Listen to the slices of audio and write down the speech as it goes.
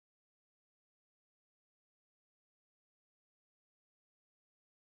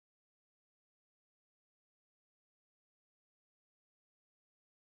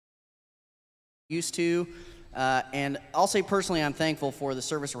used to. And I'll say personally, I'm thankful for the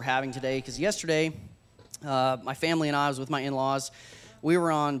service we're having today because yesterday, my family and I was with my in-laws. We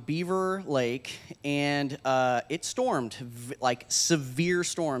were on Beaver Lake, and it stormed, like severe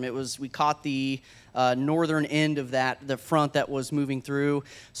storm. We caught the northern end of the front that was moving through.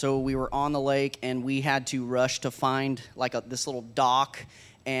 So we were on the lake, and we had to rush to find this little dock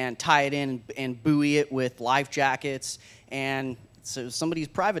and tie it in and buoy it with life jackets. And so somebody's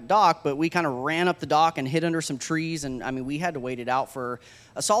private dock, but we kind of ran up the dock and hid under some trees, and we had to wait it out for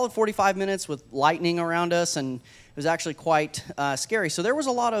a solid 45 minutes with lightning around us, and it was actually quite scary. So there was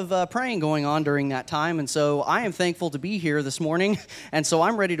a lot of praying going on during that time, and so I am thankful to be here this morning, and so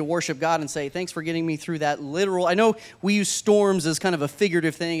I'm ready to worship God and say thanks for getting me through that literal. I know we use storms as kind of a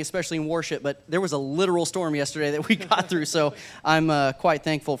figurative thing, especially in worship, but there was a literal storm yesterday that we got through, so I'm quite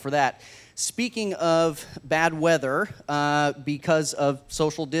thankful for that. Speaking of bad weather, because of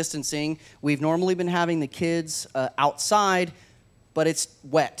social distancing, we've normally been having the kids outside, but it's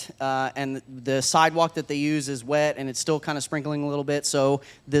wet, and the sidewalk that they use is wet, and it's still kind of sprinkling a little bit, so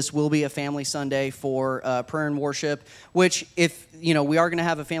this will be a family Sunday for prayer and worship, which if, we are going to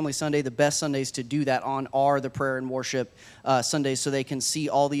have a family Sunday, the best Sundays to do that on are the prayer and worship Sundays, so they can see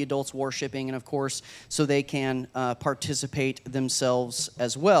all the adults worshiping, and of course, so they can participate themselves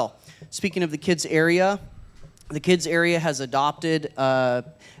as well. Speaking of the kids area has adopted a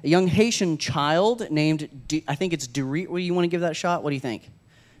young Haitian child named, I think it's Duriri. What do you want to give that a shot? What do you think?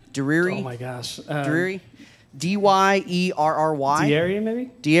 Duriri? Oh my gosh. Duriri? Dyerry,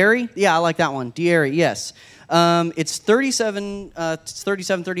 maybe? Dyerry? Yeah, I like that one. Dyerry, yes. It's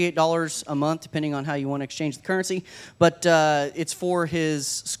 $38 a month, depending on how you want to exchange the currency. But it's for his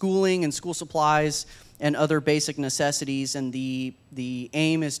schooling and school supplies and other basic necessities, and the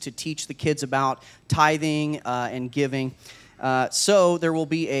aim is to teach the kids about tithing and giving. So there will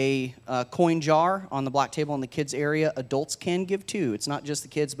be a coin jar on the black table in the kids area. Adults can give too. It's not just the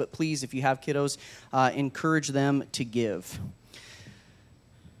kids, but please, if you have kiddos, encourage them to give.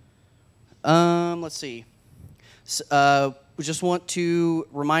 Let's see. We just want to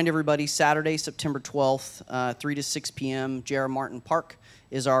remind everybody, Saturday, September 12th, 3 to 6 p.m., J.R. Martin Park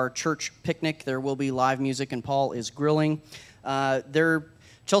is our church picnic. There will be live music, and Paul is grilling.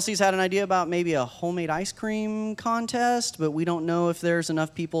 Chelsea's had an idea about maybe a homemade ice cream contest, but we don't know if there's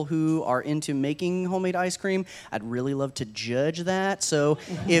enough people who are into making homemade ice cream. I'd really love to judge that. So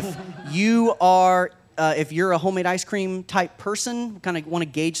if you're a homemade ice cream type person, kind of want to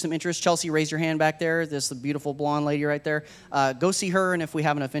gauge some interest, Chelsea, raise your hand back there. This is the beautiful blonde lady right there. Go see her, and if we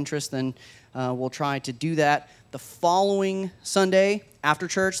have enough interest, then we'll try to do that. The following Sunday after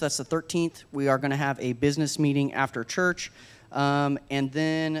church, that's the 13th, we are going to have a business meeting after church. And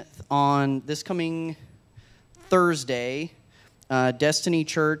then on this coming Thursday, Destiny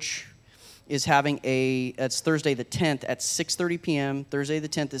Church is having it's Thursday the 10th at 6:30 p.m. Thursday the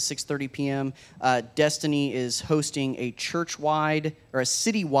 10th is 6:30 p.m. Destiny is hosting a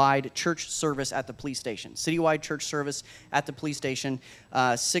citywide church service at the police station. Citywide church service at the police station,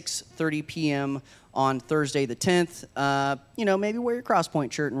 6:30 p.m. on Thursday the 10th. Maybe wear your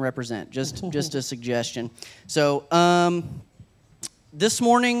Crosspoint shirt and represent. Just a suggestion. So this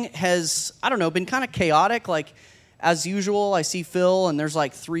morning has, been kind of chaotic. Like, as usual, I see Phil, and there's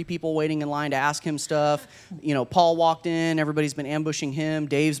like 3 people waiting in line to ask him stuff. Paul walked in. Everybody's been ambushing him.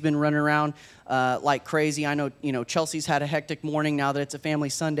 Dave's been running around like crazy. I know, Chelsea's had a hectic morning now that it's a family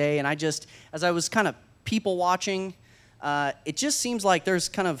Sunday. And as I was kind of people watching, it just seems like there's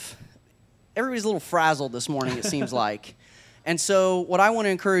kind of, everybody's a little frazzled this morning, it seems like. And so what I want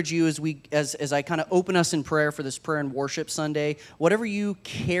to encourage you as I kind of open us in prayer for this prayer and worship Sunday, whatever you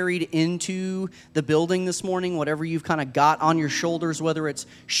carried into the building this morning, whatever you've kind of got on your shoulders, whether it's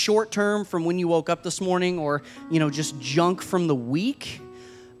short term from when you woke up this morning or, just junk from the week,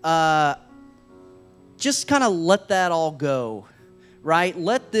 just kind of let that all go, right?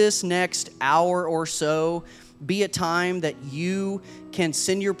 Let this next hour or so be a time that you can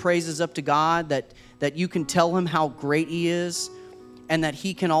send your praises up to God, that you can tell him how great he is, and that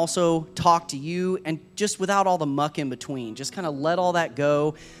he can also talk to you, and just without all the muck in between. Just kind of let all that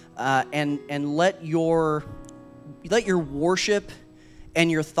go, and let your worship and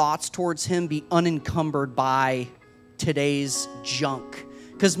your thoughts towards him be unencumbered by today's junk.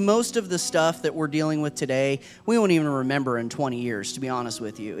 Because most of the stuff that we're dealing with today, we won't even remember in 20 years, to be honest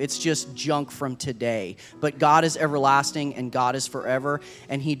with you. It's just junk from today. But God is everlasting, and God is forever,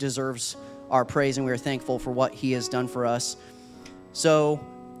 and he deserves our praise, and we are thankful for what he has done for us. So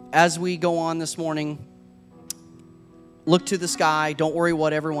as we go on this morning, look to the sky. Don't worry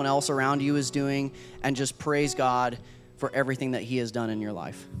what everyone else around you is doing, and just praise God for everything that he has done in your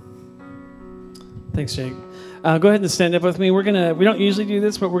life. Thanks, Jake. Go ahead and stand up with me. We don't usually do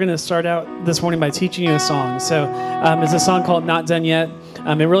this, but we're gonna start out this morning by teaching you a song. So it's a song called "Not Done Yet."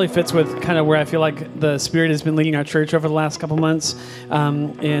 It really fits with kind of where I feel like the Spirit has been leading our church over the last couple months,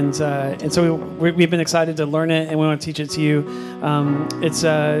 and so we've been excited to learn it, and we want to teach it to you. It's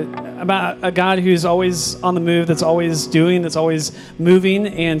about a God who's always on the move, that's always doing, that's always moving,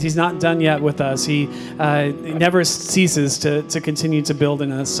 and He's not done yet with us. He never ceases to continue to build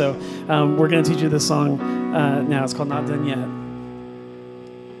in us. So we're going to teach you this song now. It's called "Not Done Yet."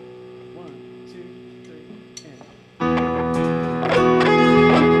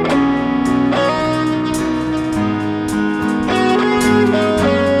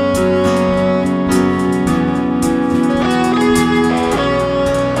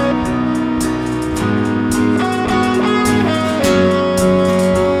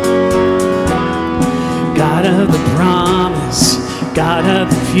 God of the promise, God of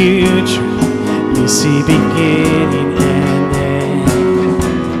the future, you see beginning and end.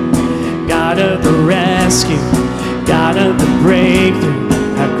 God of the rescue, God of the breakthrough,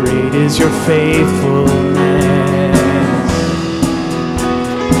 how great is your faithfulness.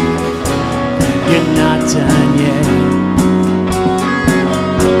 You're not done yet.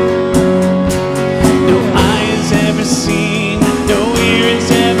 No eye has ever seen, no ear has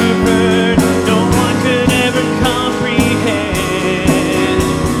ever heard, no one could ever comprehend.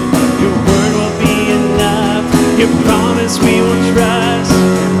 Your word will be enough, your promise we will trust.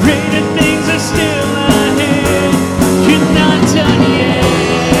 Greater things are still ahead. You're not done yet.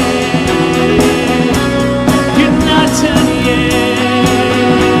 You're not done yet.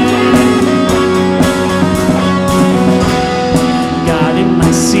 God in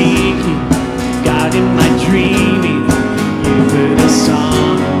my seeking, God in my dreaming, you put a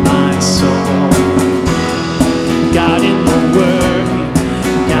song in my soul. God in the working,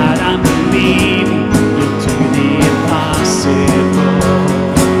 God I'm believing, you'll do the impossible.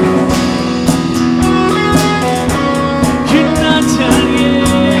 You're not done yet.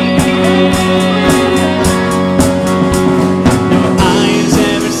 No eye has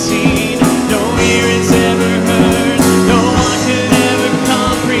ever seen, no ear has ever heard, no one could ever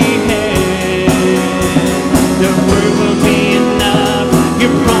comprehend. The word will be enough,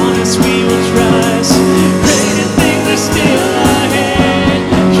 your promise we will trust. Greater things are still ahead.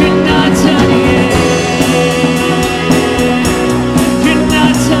 You're not done yet. You're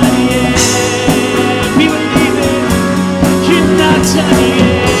not done yet. We believe it. You're not done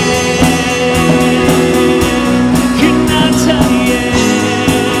yet. You're not done yet.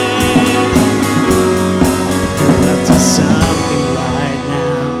 You're up to something right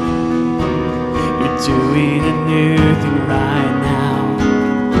now. You're doing a new thing right now.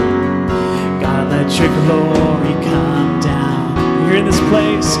 God, let your glory come down. You're in this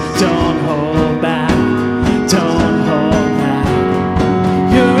place. Don't hold back. Don't hold back.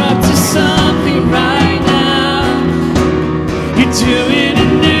 You're up to something right now. You're doing a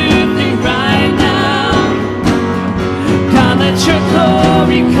new thing right now. God, let your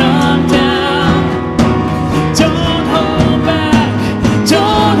glory come down. Don't hold back.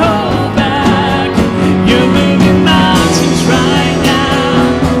 Don't hold back. You're moving mountains right now.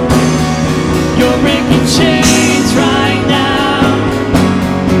 You're breaking chains right now.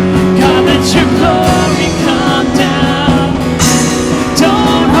 God, let your glory come down.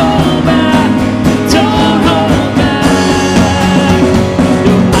 Don't hold back. Don't hold back.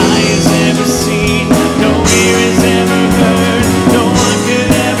 No eye has ever seen, no ear has ever heard, no one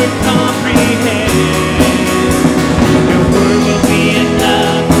could ever comprehend. Your word will be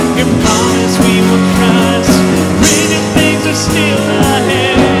enough, your promise we will trust. Greater things are still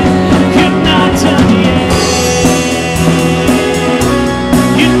ahead. You're not done yet.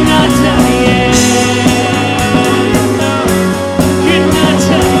 You're not done yet. No, you're not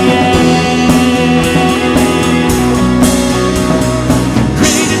done yet.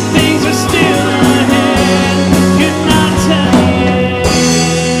 Greater things are still ahead. You're not done yet.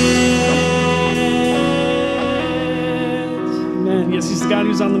 Amen. Yes, He's the God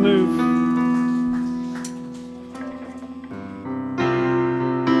who's on the move.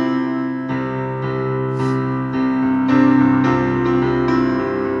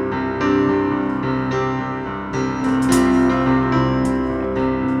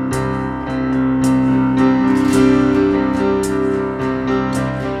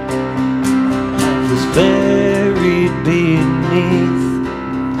 Was buried beneath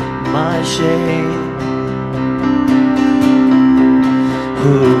my shade.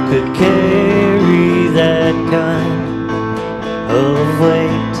 Who could carry that kind of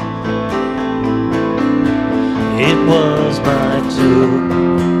weight? It was my tomb.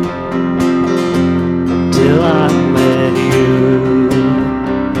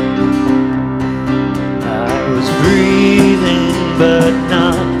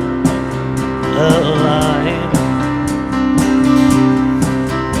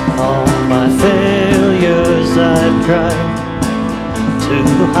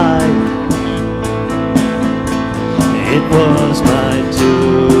 to hide. It was my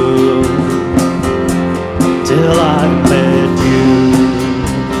doom till I met you.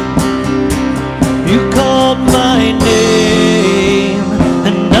 You called my name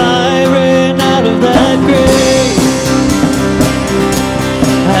and I ran out of that grave,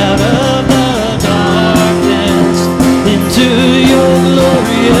 out of the darkness into your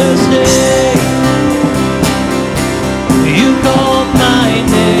glorious day. You called my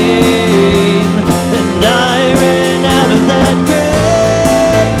name and I ran out of that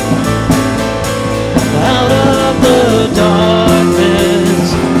grave, out of the darkness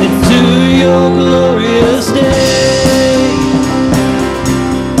into your glorious day.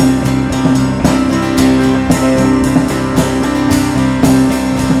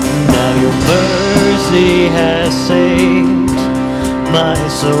 Now your mercy has saved my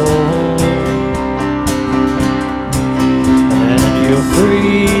soul, and your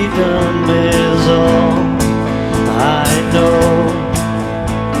freedom is all I know.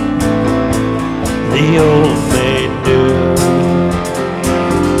 The old made new.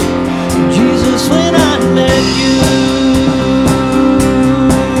 Jesus, when I met you,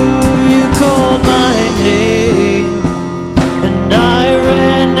 you called my name, and I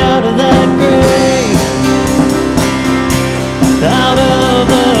ran out of that grave, out of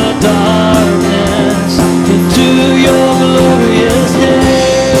the darkness into your glorious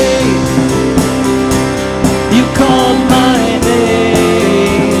day. You called my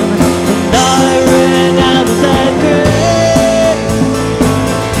name, and I ran out of that grave,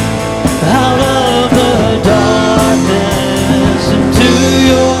 out of the darkness into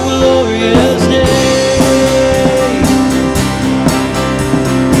your glorious day.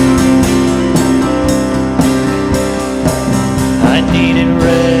 I needed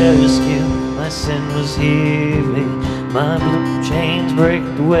rescue, my sin was heavy, my blue chains break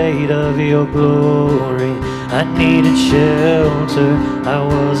the weight of your glory. I needed shelter, I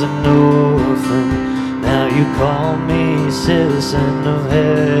was an orphan, now you call me citizen of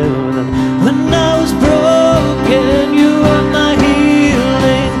heaven. When I was broken, you were my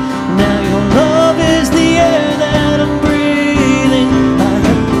healing, now your love is the air that I'm breathing. I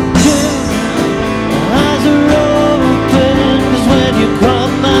have eyes are open, 'cause when you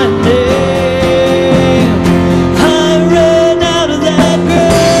called my name, I ran out of that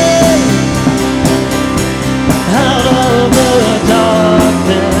grave, out of the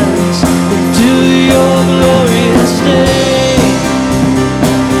darkness into your glorious day.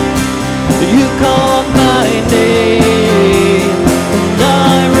 You called my name.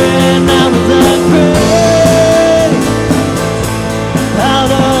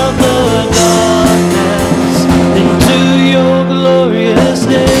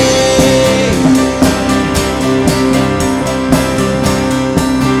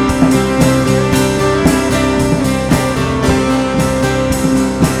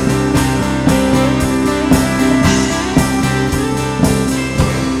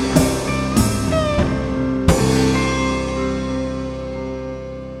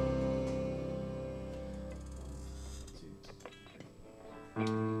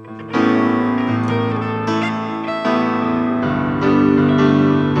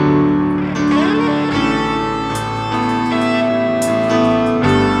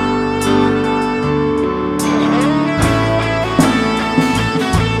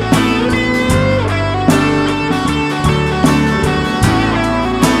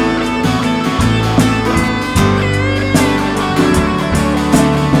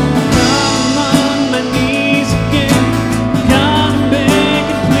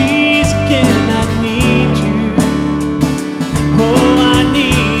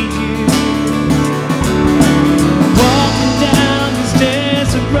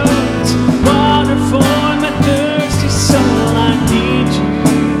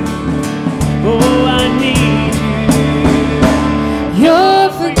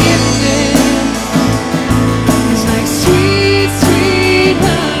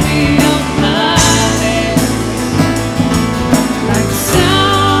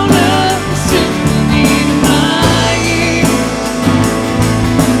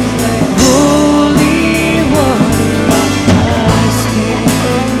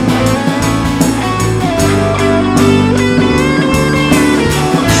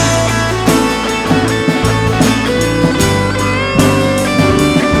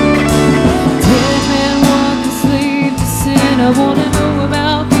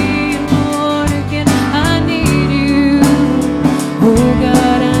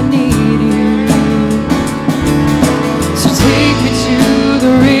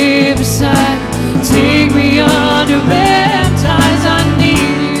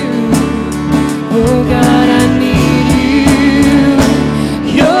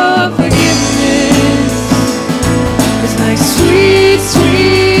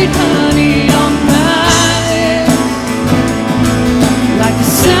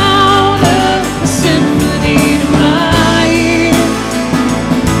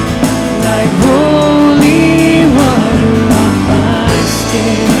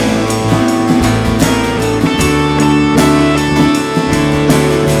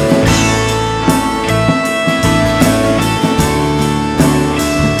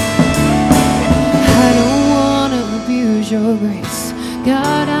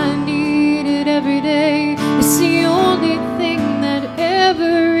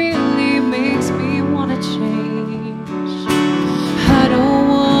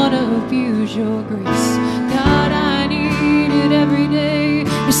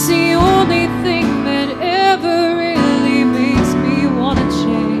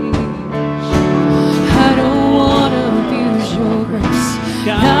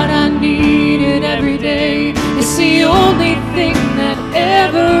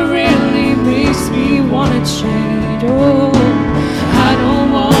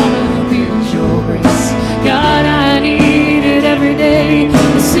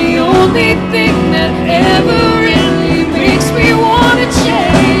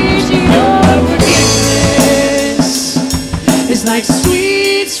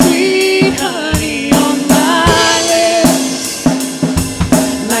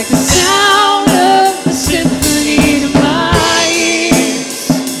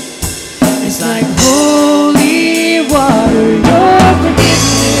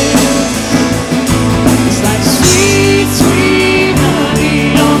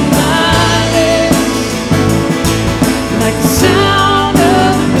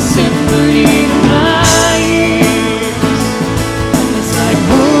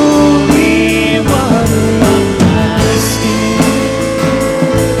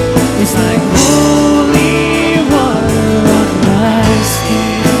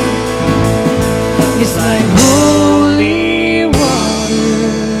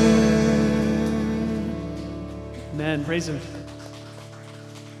 Amen. Praise him.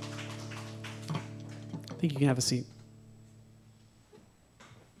 I think you can have a seat.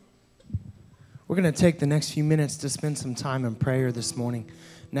 We're going to take the next few minutes to spend some time in prayer this morning.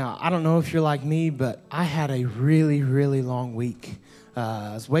 Now, I don't know if you're like me, but I had a really, really long week.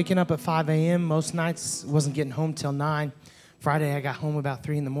 I was waking up at 5 a.m. most nights, wasn't getting home till 9. Friday, I got home about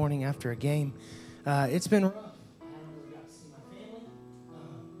 3 in the morning after a game. It's been rough. I haven't really got to see my family.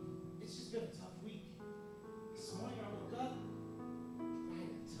 It's just been a tough week. This morning I woke up, I had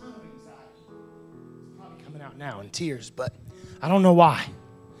a ton of anxiety. It's probably coming out now in tears, but I don't know why.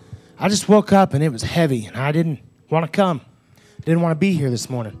 I just woke up and it was heavy, and I didn't want to come. I didn't want to be here this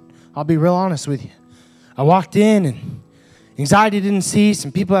morning. I'll be real honest with you. I walked in, and anxiety didn't cease,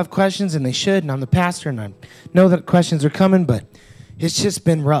 and people have questions, and they should, and I'm the pastor, and I know that questions are coming, but it's just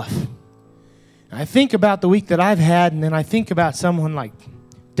been rough. I think about the week that I've had, and then I think about someone like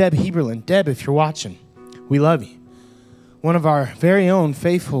Deb Heberlin. Deb, if you're watching, we love you. One of our very own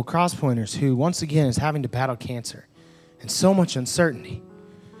faithful crosspointers who, once again, is having to battle cancer and so much uncertainty.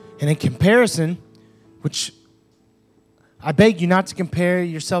 And in comparison, which I beg you not to compare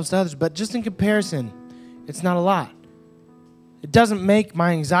yourselves to others, but just in comparison, it's not a lot. It doesn't make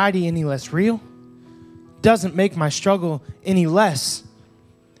my anxiety any less real. It doesn't make my struggle any less.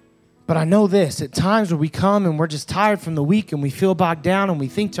 But I know this, at times when we come and we're just tired from the week and we feel bogged down and we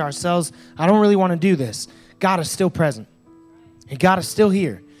think to ourselves, I don't really want to do this. God is still present. And God is still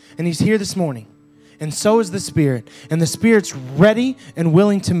here. And he's here this morning. And so is the Spirit. And the Spirit's ready and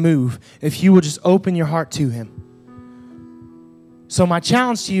willing to move if you will just open your heart to him. So my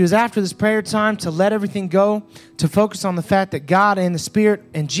challenge to you is after this prayer time to let everything go, to focus on the fact that God and the Spirit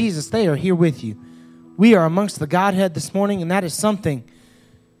and Jesus, they are here with you. We are amongst the Godhead this morning, and that is something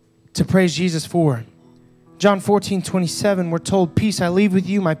to praise Jesus for. John 14:27, we're told, peace I leave with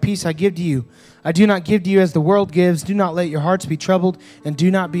you, my peace I give to you. I do not give to you as the world gives. Do not let your hearts be troubled, and do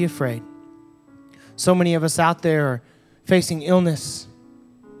not be afraid. So many of us out there are facing illness,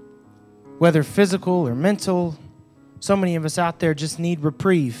 whether physical or mental. So many of us out there just need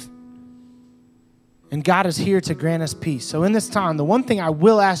reprieve. And God is here to grant us peace. So in this time, the one thing I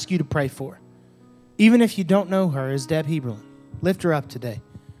will ask you to pray for, even if you don't know her, is Deb Heberlin. Lift her up today.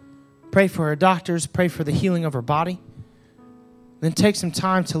 Pray for her doctors. Pray for the healing of her body. Then take some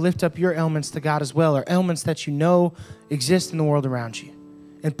time to lift up your ailments to God as well, or ailments that you know exist in the world around you.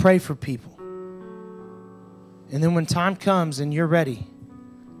 And pray for people. And then when time comes and you're ready,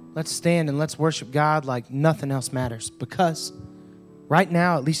 let's stand and let's worship God like nothing else matters. Because right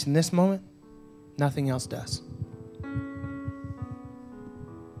now, at least in this moment, nothing else does.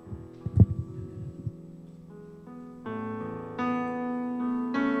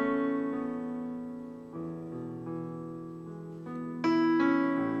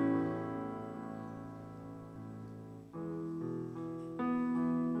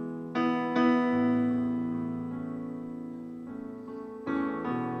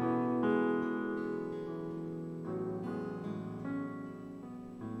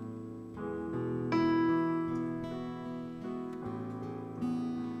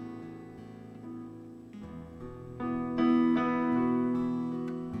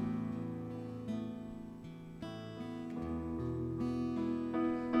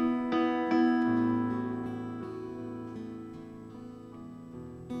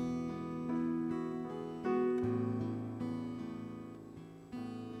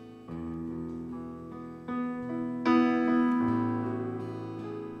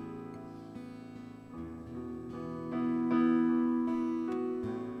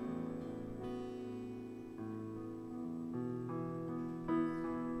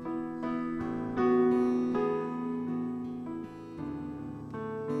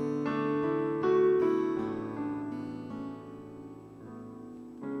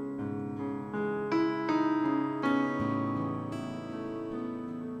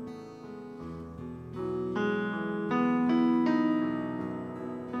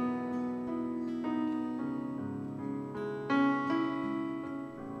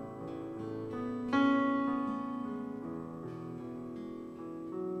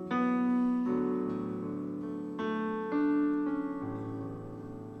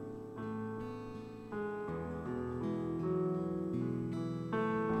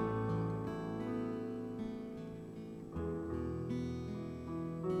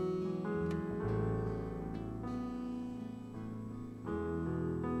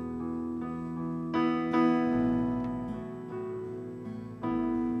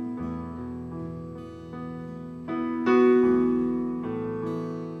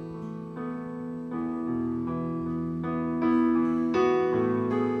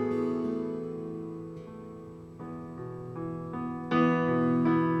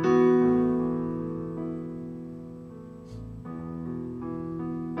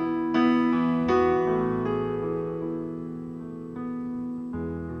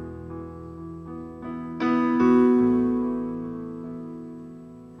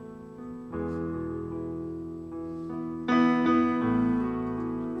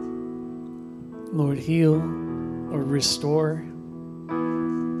 heal, Lord, restore.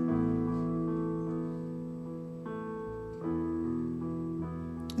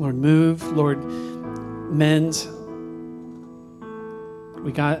 Lord, move. Lord, mend.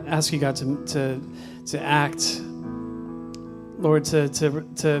 We ask you, God, to act. Lord,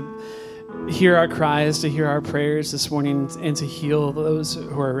 to hear our cries, to hear our prayers this morning, and to heal those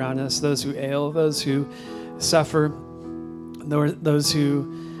who are around us, those who ail, those who suffer, those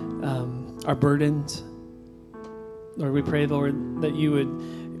who are burdened. Lord, we pray, Lord, that you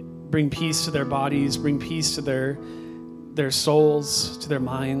would bring peace to their bodies, bring peace to their souls, to their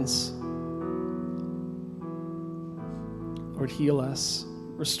minds. Lord, heal us,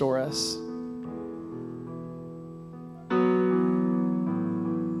 restore us.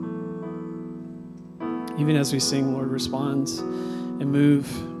 Even as we sing, Lord, respond and move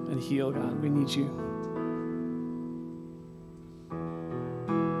and heal, God. We need you.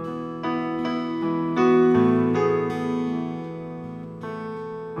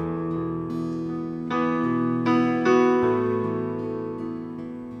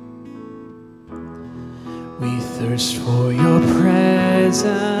 We thirst for your presence.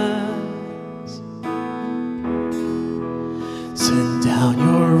 Send down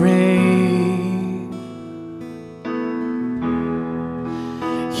your rain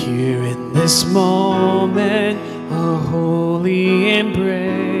here in this moment, a holy embrace.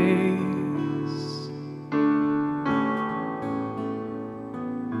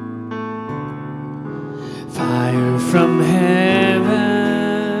 Fire from heaven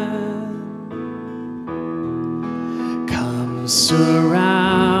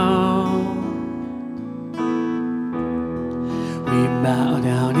surround. We bow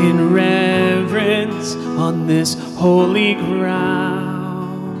down in reverence on this holy ground.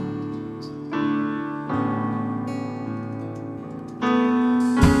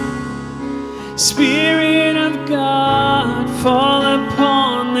 Spirit of God, fall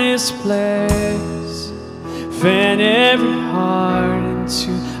upon this place. Fan every heart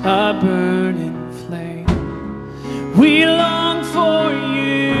into a burning flame. We long for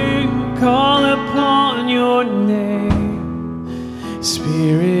you, call upon your name,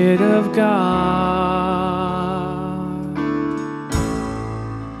 Spirit of God.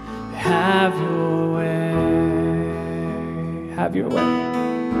 Have your way, have your way,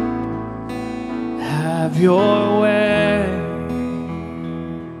 have your way.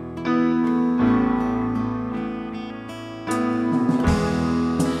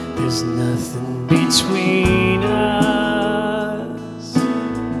 There's nothing between us.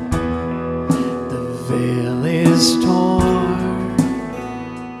 The veil is torn.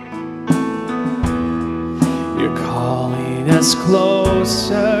 You're calling us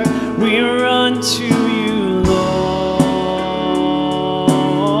closer. We run to you, Lord.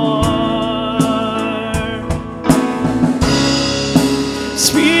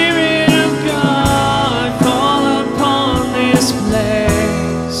 Spirit of God, fall upon this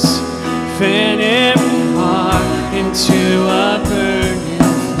place. Fan every heart into a burning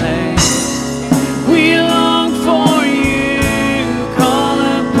flame. We long for you, call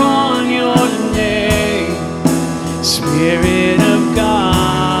upon your name, Spirit of God.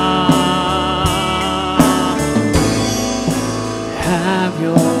 Have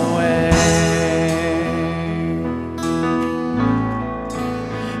your way.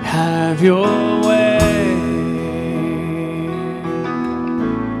 Have your way.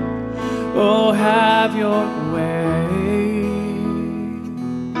 Oh, have your way.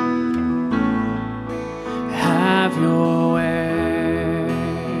 Have your way.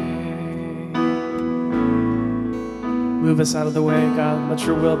 Move us out of the way, God. Let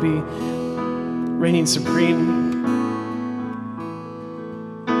your will be reigning supreme.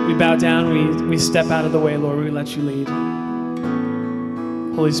 We bow down. We step out of the way, Lord. We let you lead.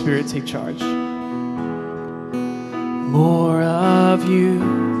 Holy Spirit, take charge. More of you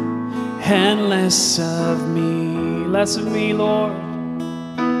and less of me. Less of me, Lord.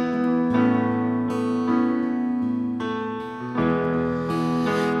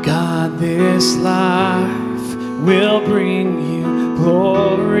 God, this life will bring you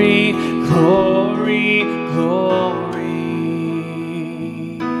glory, glory, glory.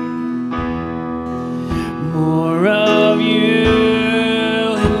 More of you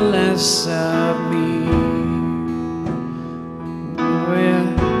and less of me. Oh, yeah.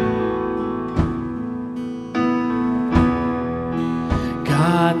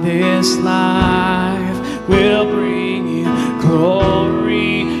 God, this life will bring you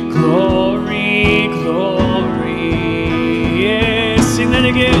glory, glory, glory. Yeah, sing that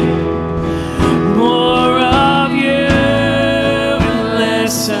again. More of you and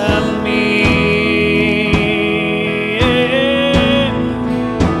less of me.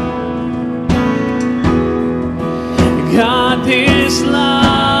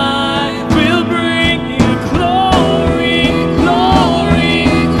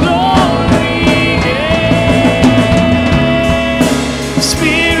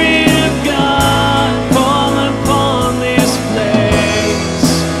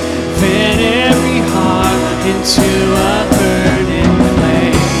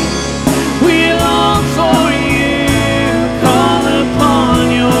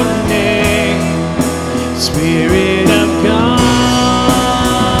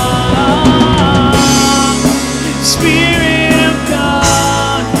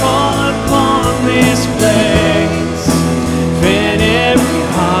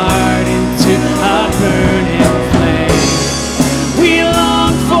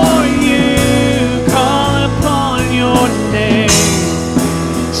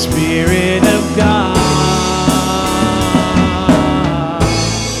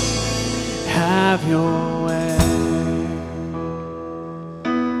 your way.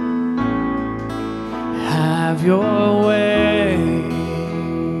 Have your way.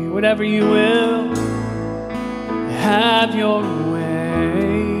 Whatever you will, have your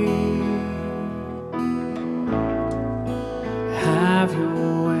way. Have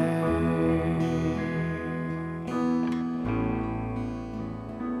your way.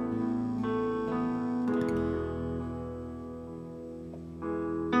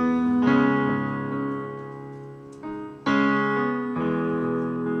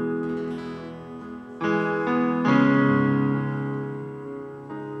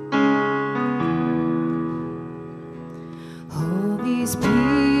 All these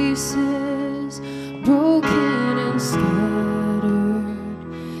pieces broken and scattered,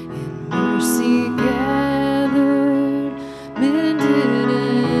 in mercy gathered, mended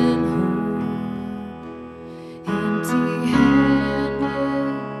and whole, empty-handed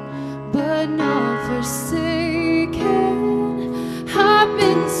but not forsaken. I've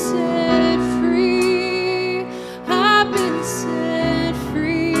been set free. I've been set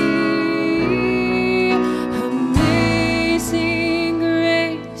free. Amazing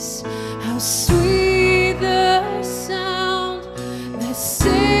grace, how sweet the sound that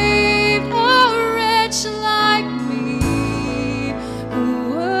saved a wretch like me.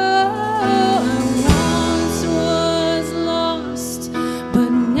 Oh, I once was lost, but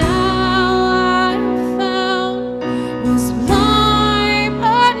now I'm found. Was blind,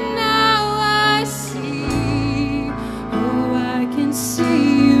 but now I see. Oh, I can see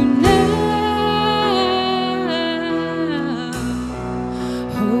you now.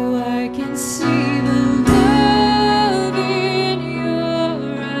 Oh, I can see the love in your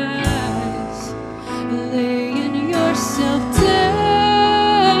eyes, laying yourself down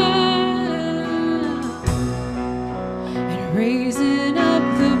and raising up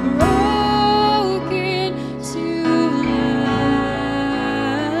the broken to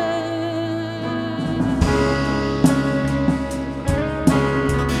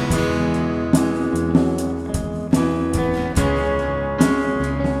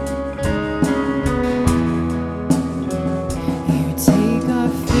You take our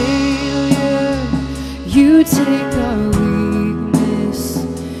failure, you take our weakness,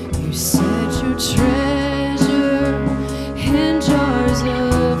 you set your treasure in jars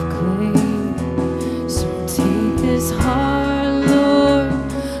of clay. So take this heart, Lord,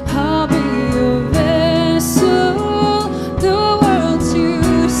 I'll be your vessel, the world to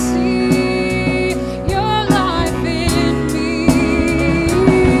see your life in me.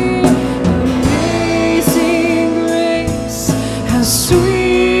 Amazing grace, how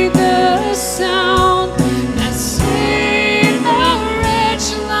sweet the sound that saved a wretch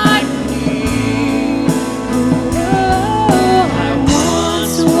like me. Oh, I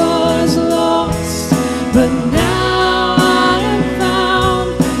once was lost, but now I am found.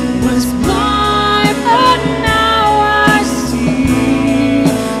 Was blind, but now I see.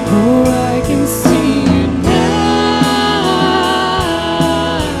 Oh, I can see you now.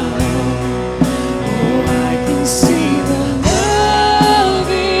 Oh, I can see the love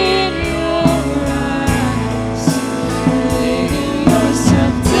in your eyes, laying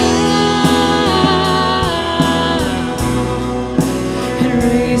yourself down and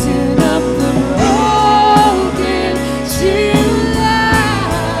raising up the broken to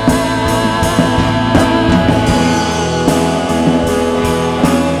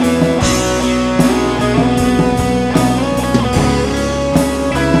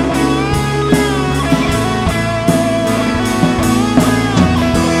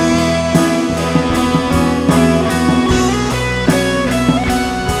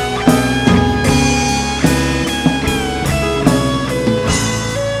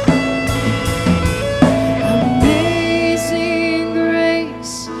Amazing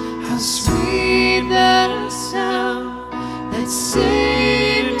grace, how sweet the sound that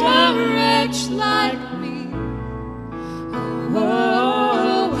saved a wretch like me.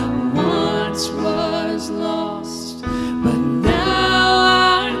 Oh, I once was lost, but now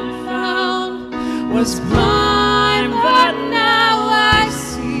I'm found. Was blind, but now I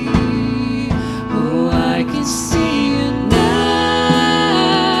see. Oh, I can see you now.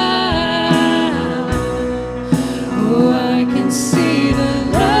 Oh, I can see the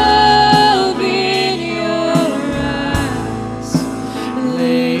love in your eyes,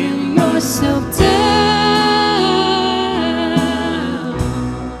 laying yourself down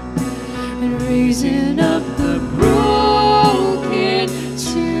and raising up the broken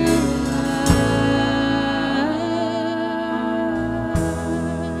to life.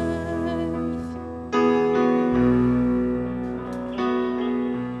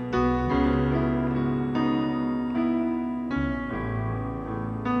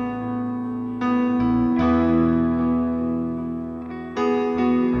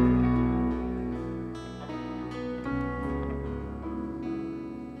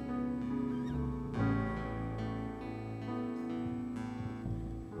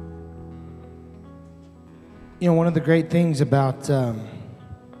 You know, one of the great things about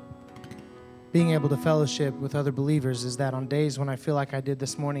being able to fellowship with other believers is that on days when I feel like I did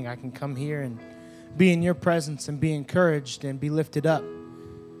this morning, I can come here and be in your presence and be encouraged and be lifted up.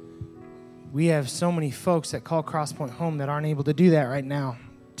 We have so many folks that call Crosspoint home that aren't able to do that right now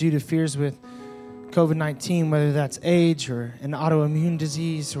due to fears with COVID-19, whether that's age or an autoimmune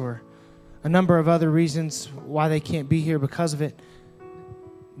disease or a number of other reasons why they can't be here because of it.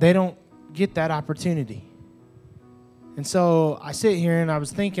 They don't get that opportunity. And so I sit here and I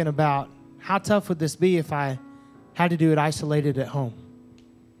was thinking about how tough would this be if I had to do it isolated at home?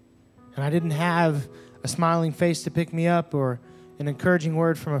 And I didn't have a smiling face to pick me up or an encouraging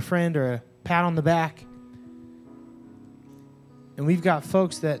word from a friend or a pat on the back. And we've got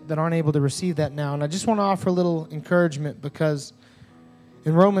folks that aren't able to receive that now. And I just want to offer a little encouragement because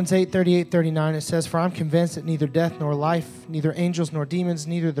in Romans 8:38-39 it says, "For I'm convinced that neither death nor life, neither angels nor demons,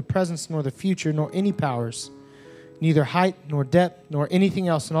 neither the present nor the future, nor any powers, neither height nor depth nor anything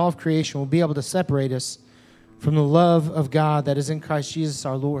else in all of creation will be able to separate us from the love of God that is in Christ Jesus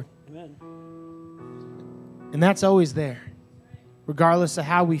our Lord." Amen. And that's always there, regardless of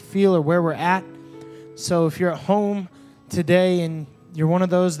how we feel or where we're at. So if you're at home today and you're one of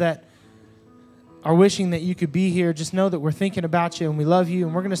those that are wishing that you could be here, just know that we're thinking about you and we love you.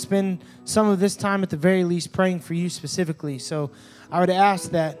 And we're going to spend some of this time at the very least praying for you specifically. So I would ask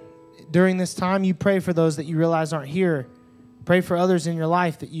that during this time you pray for those that you realize aren't here. Pray for others in your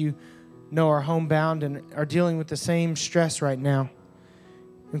life that you know are homebound and are dealing with the same stress right now.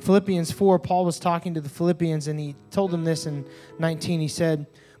 In Philippians 4, Paul was talking to the Philippians and he told them this in 19. He said,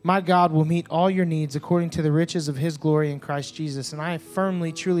 "My God will meet all your needs according to the riches of his glory in Christ Jesus." And I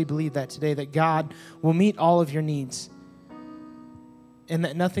firmly, truly believe that today, that God will meet all of your needs and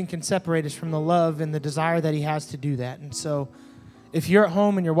that nothing can separate us from the love and the desire that he has to do that. And so if you're at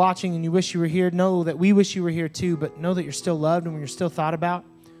home and you're watching and you wish you were here, know that we wish you were here too, but know that you're still loved and you're still thought about.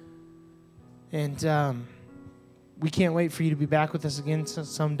 And we can't wait for you to be back with us again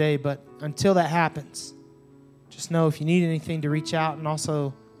someday. But until that happens, just know if you need anything to reach out. And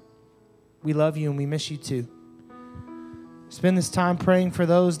also, we love you and we miss you too. Spend this time praying for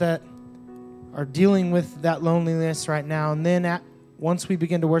those that are dealing with that loneliness right now. And then once we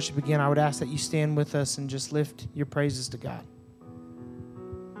begin to worship again, I would ask that you stand with us and just lift your praises to God.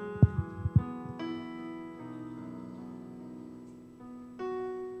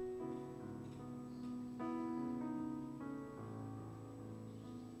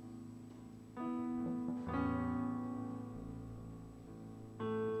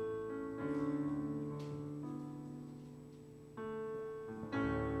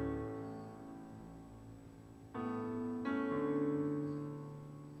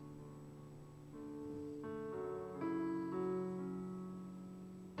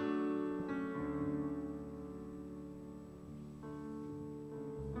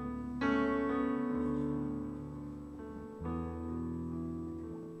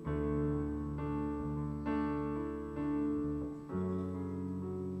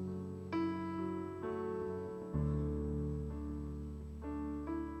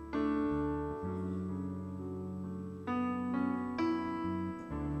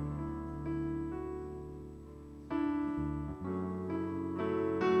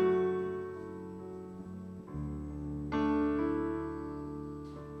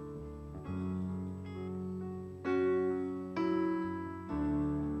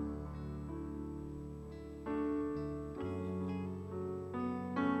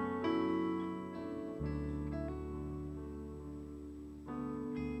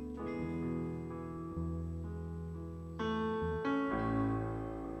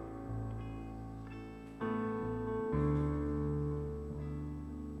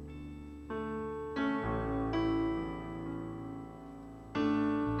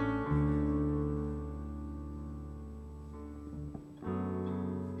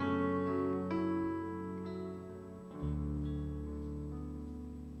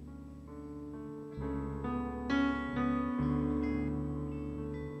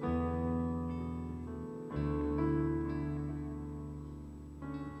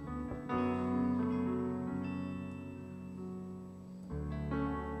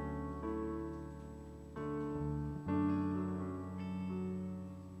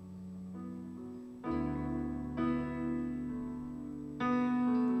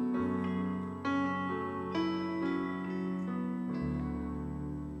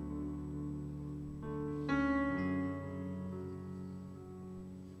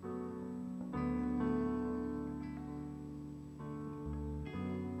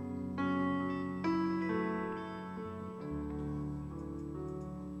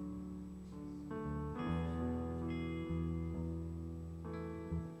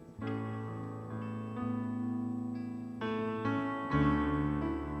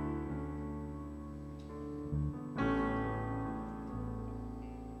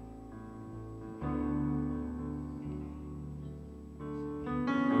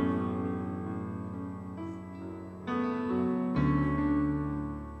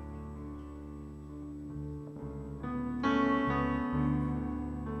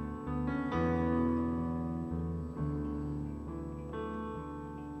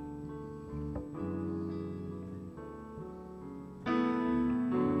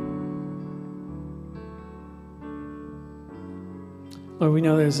 Lord, we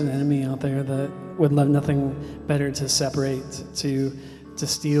know there's an enemy out there that would love nothing better to separate, to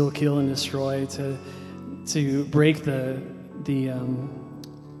steal, kill, and destroy, to break the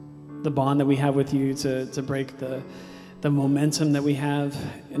bond that we have with you, to break the momentum that we have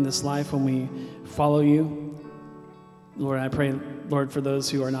in this life when we follow you. Lord, I pray, Lord, for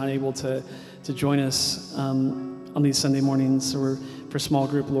those who are not able to join us on these Sunday mornings or for small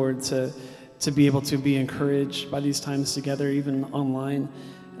group, Lord, to be able to be encouraged by these times together, even online,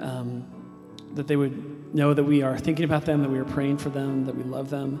 that they would know that we are thinking about them, that we are praying for them, that we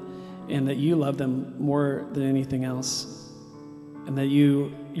love them, and that you love them more than anything else, and that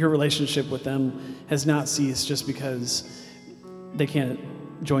your relationship with them has not ceased just because they can't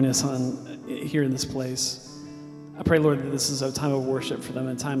join us here in this place. I pray, Lord, that this is a time of worship for them,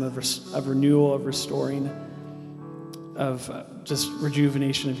 a time of renewal, of restoring, of just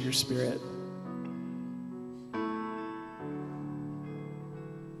rejuvenation of your spirit.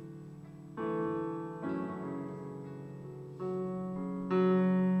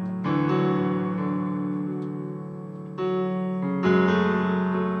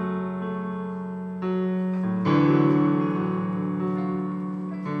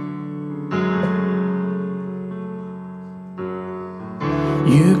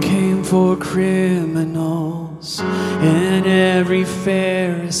 You came for criminals and every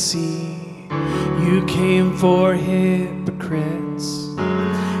Pharisee. You came for hypocrites,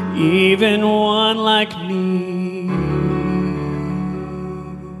 even one like me.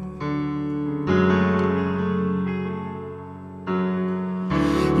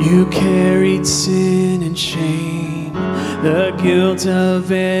 You carried sin and shame, the guilt of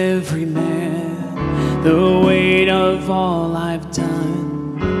every man, the weight of all I've done,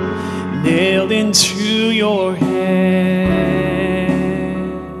 nailed into your hands.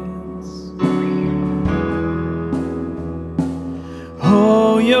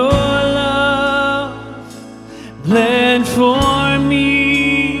 Oh, your love bled for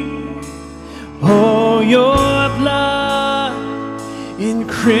me. Oh, your blood in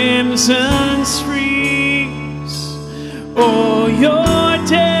crimson streams. Oh, your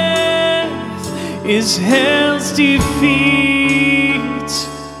death is hell's defeat.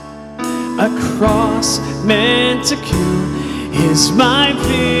 A cross meant to kill is my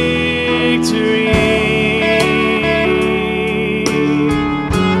victory.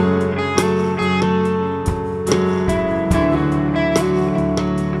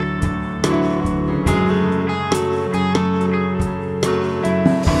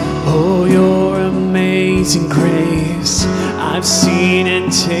 Oh, your amazing grace, I've seen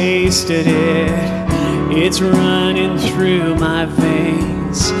and tasted it. It's running through my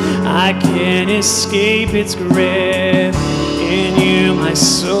veins. I can't escape its grip. In you my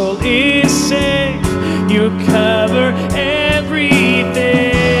soul is safe. You cover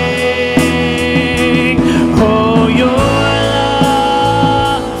everything. Oh, your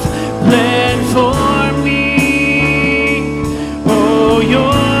love bled for me. Oh,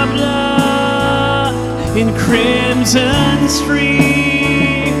 your blood in crimson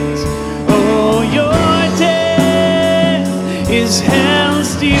streams. Oh, your death is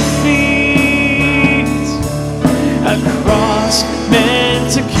hell's defeat. A cross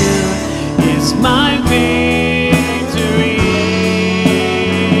meant to kill is my victory.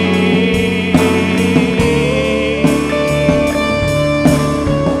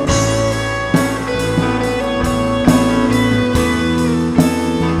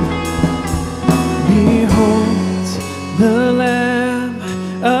 Behold the Lamb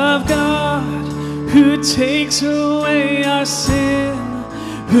of God who takes away our sin,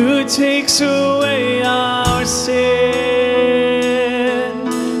 who takes away our sin.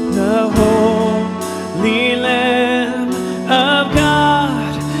 The Holy Lamb of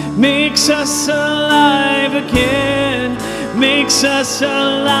God makes us alive again, makes us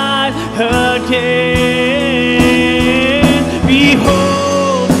alive again.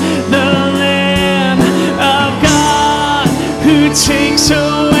 Behold the Lamb of God who takes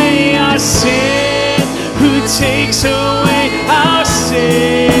away our sin, who takes away our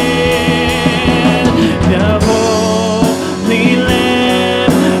sin. The Holy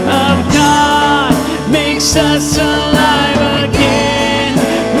Lamb of God makes us alive again,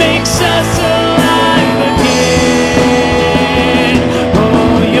 makes us alive again.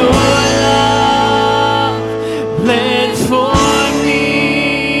 Oh, your love bled for me.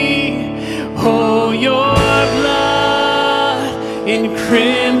 Oh, your blood in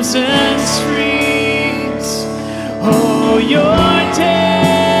crimson streams. Oh, your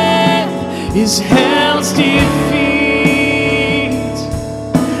death is hell's defeat.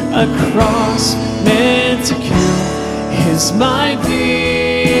 A cross meant to kill is my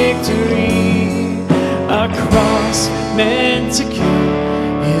victory. A cross meant to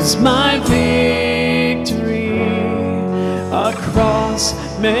kill is my victory. A cross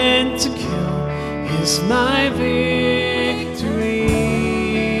meant to kill is my victory.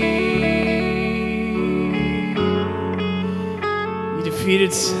 You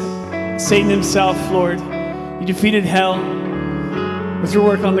defeated Satan himself, Lord. You defeated hell with your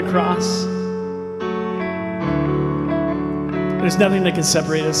work on the cross. There's nothing that can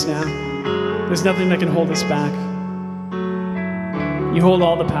separate us now. There's nothing that can hold us back. You hold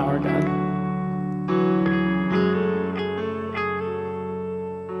all the power, God.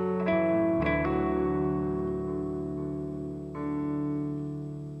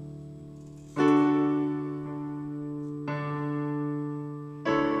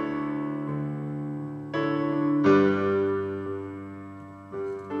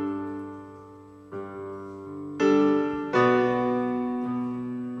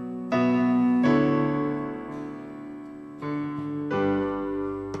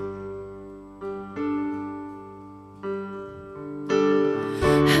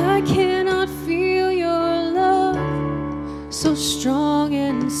 I cannot feel your love so strong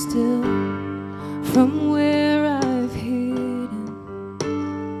and still from where I've hidden.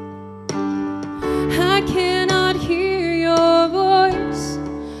 I cannot hear your voice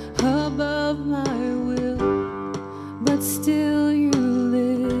above my will, but still you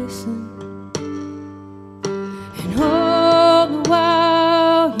listen. And all the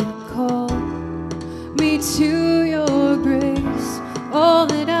while you call me to your grace. All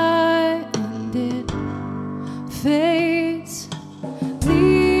that I undid fades.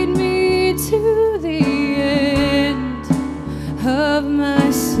 Lead me to the end of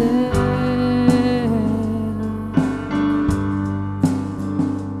myself.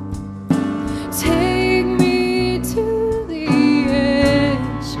 Take me to the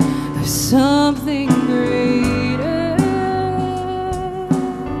edge of something greater.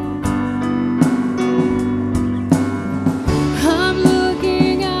 I'm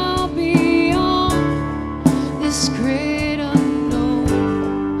looking out beyond this great unknown,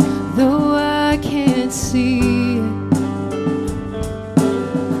 though I can't see it.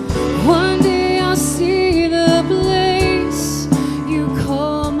 One day I'll see the place you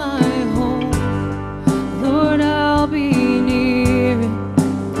call my home. Lord, I'll be near it.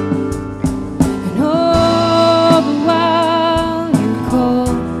 And all the while you call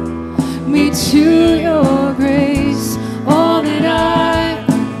me to your grace. All that I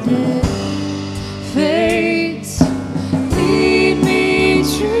did fades. Lead me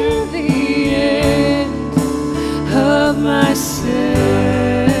to the end of myself.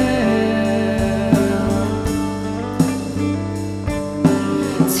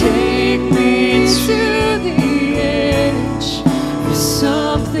 Take me to the edge of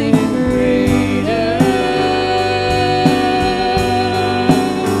something greater.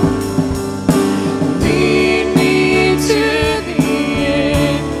 Lead me to the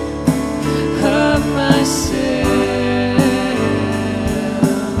end of myself.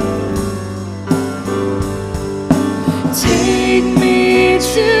 Take me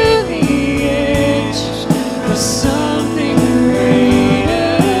to the edge of something greater.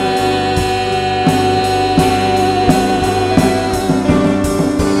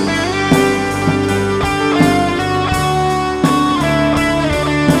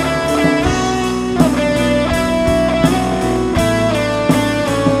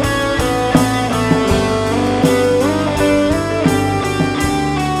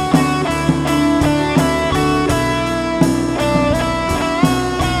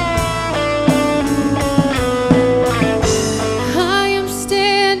 I am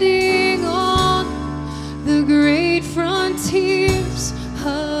standing on the great frontiers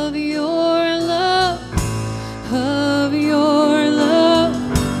of your love, of your love.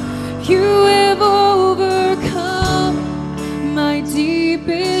 You have overcome my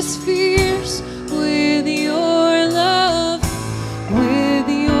deepest fears with your love, with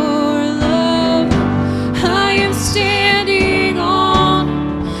your love. I am standing on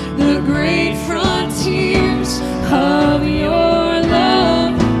the great frontiers of your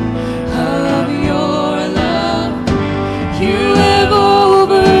love, of your love. You have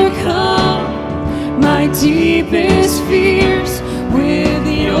overcome my deepest fears with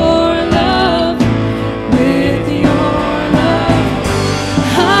your love, with your love.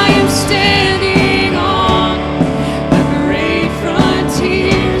 I am standing on the great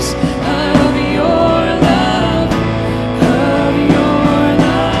frontiers of your love, of your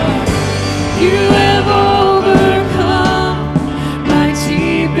love. You have overcome my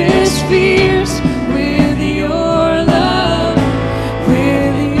deepest fears with your love.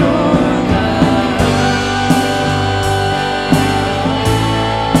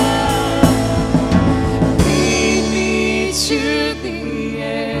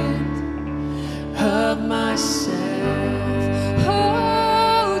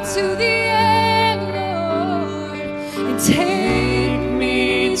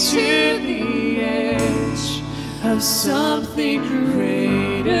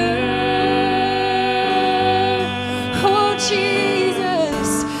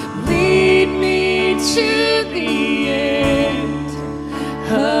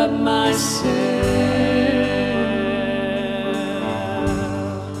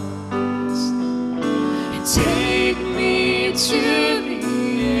 take me to the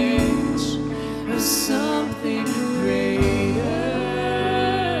edge of something greater,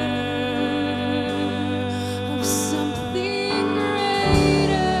 of something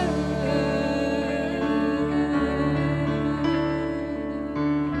greater.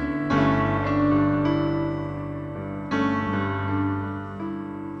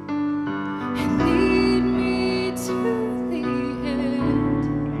 And lead me to the end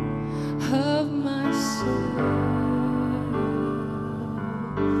of my soul.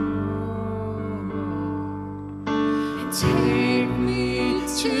 And take me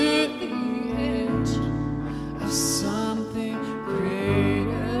to the edge of something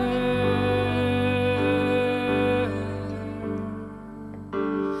greater.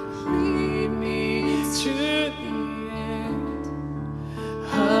 Lead me to the end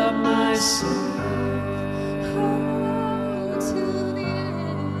of my soul. to the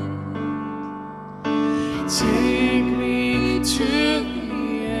end. Take me to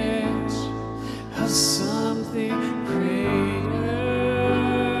the edge of something greater.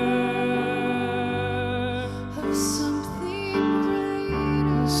 Of something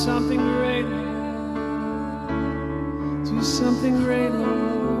greater. Something greater. Do something great, Lord.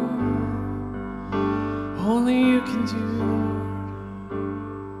 Only you can do, Lord.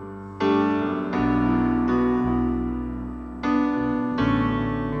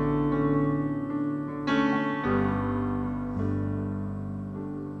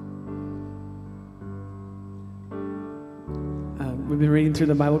 We've been reading through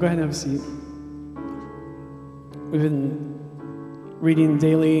the Bible. Go ahead and have a seat. We've been reading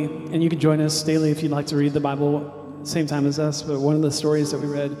daily, and you can join us daily if you'd like to read the Bible same time as us. But one of the stories that we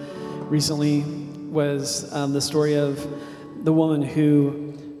read recently was the story of the woman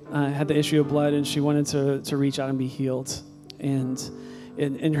who had the issue of blood, and she wanted to reach out and be healed. And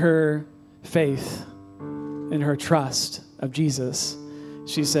in her faith, in her trust of Jesus,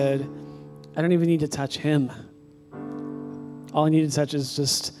 she said, I don't even need to touch him. All I need to touch is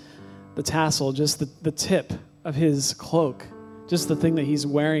just the tassel, just the tip of his cloak, just the thing that he's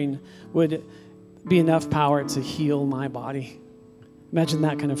wearing would be enough power to heal my body. Imagine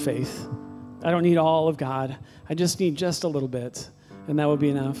that kind of faith. I don't need all of God. I just need just a little bit, and that would be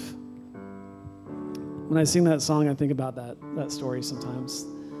enough. When I sing that song, I think about that story sometimes.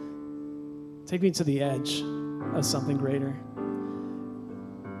 Take me to the edge of something greater.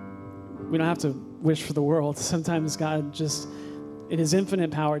 We don't have to wish for the world. Sometimes God just, in his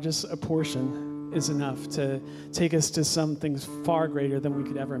infinite power, just a portion is enough to take us to some things far greater than we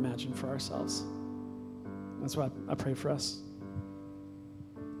could ever imagine for ourselves. That's why I pray for us.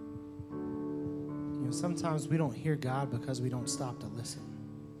 You know, sometimes we don't hear God because we don't stop to listen.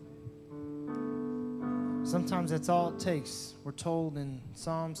 Sometimes that's all it takes. We're told in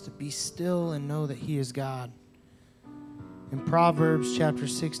Psalms to be still and know that he is God. In Proverbs chapter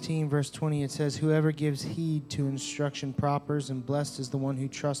 16, verse 20, it says, whoever gives heed to instruction prospers, and blessed is the one who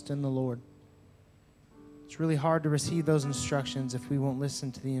trusts in the Lord. It's really hard to receive those instructions if we won't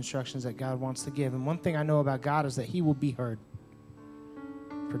listen to the instructions that God wants to give. And one thing I know about God is that he will be heard.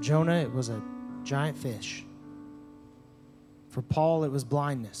 For Jonah, it was a giant fish. For Paul, it was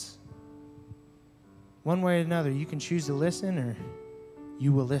blindness. One way or another, you can choose to listen or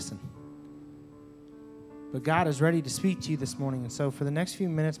you will listen. But God is ready to speak to you this morning. And so for the next few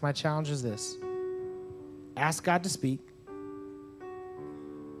minutes, my challenge is this. Ask God to speak.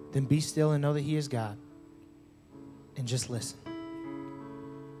 Then be still and know that he is God. And just listen.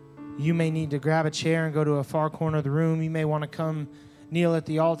 You may need to grab a chair and go to a far corner of the room. You may want to come kneel at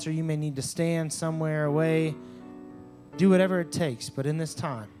the altar. You may need to stand somewhere away. Do whatever it takes. But in this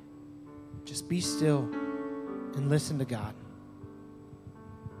time, just be still and listen to God.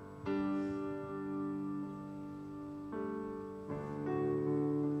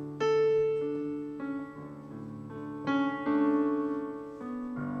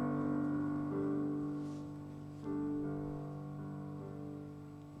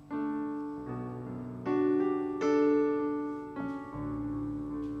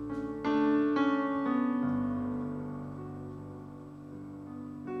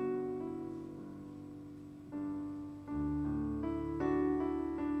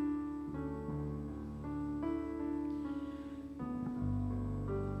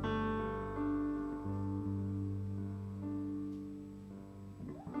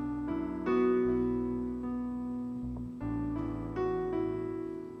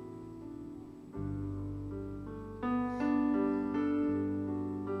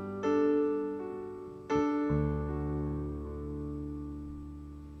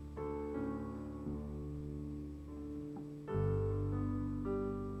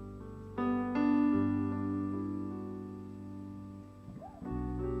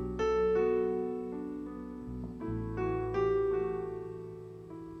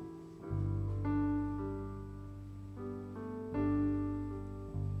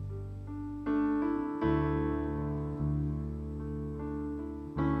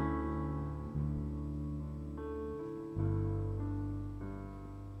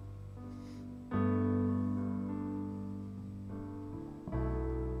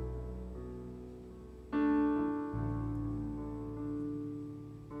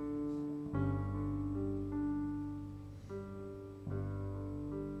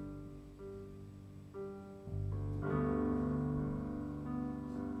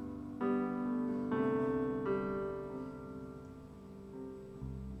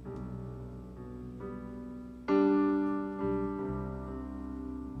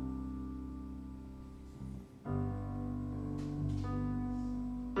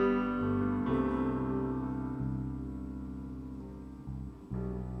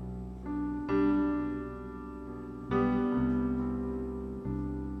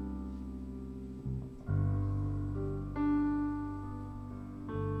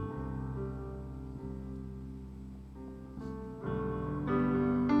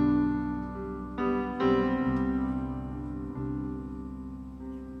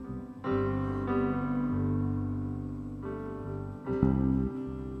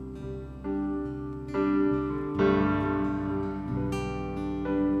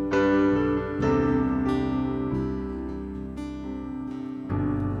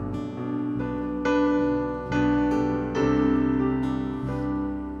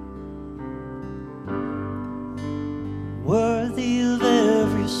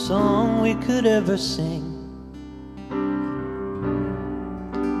 song we could ever sing,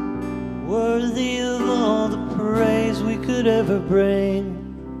 worthy of all the praise we could ever bring,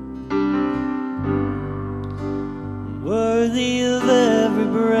 worthy of every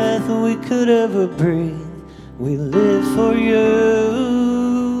breath we could ever breathe. We live for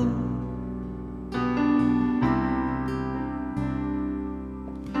you.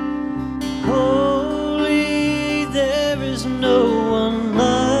 Holy, there is no one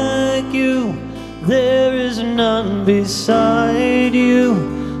like you. There is none beside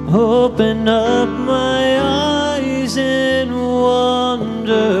you. Open up my eyes in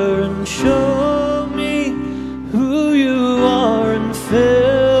wonder and show me who you are, and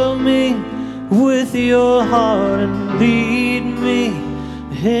fill me with your heart and lead me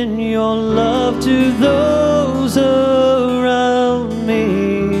in your love to those around me.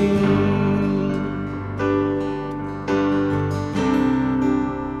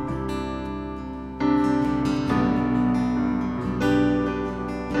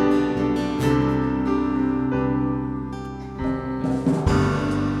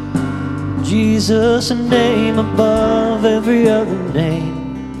 Jesus, a name above every other name.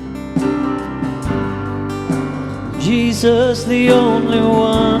 Jesus, the only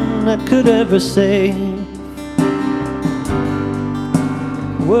one that could ever save.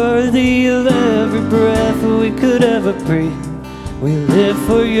 Worthy of every breath we could ever breathe. We live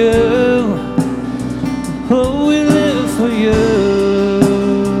for you. Oh, we live for you.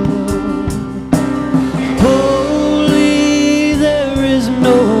 Holy, there is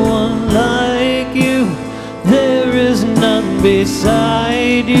no one like you. There is none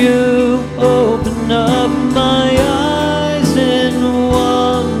beside you. Open up my eyes in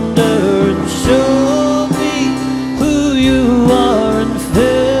wonder and show me who you are, and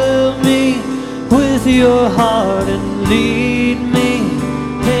fill me with your heart and lead me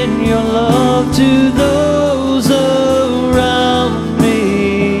in your love to those around me.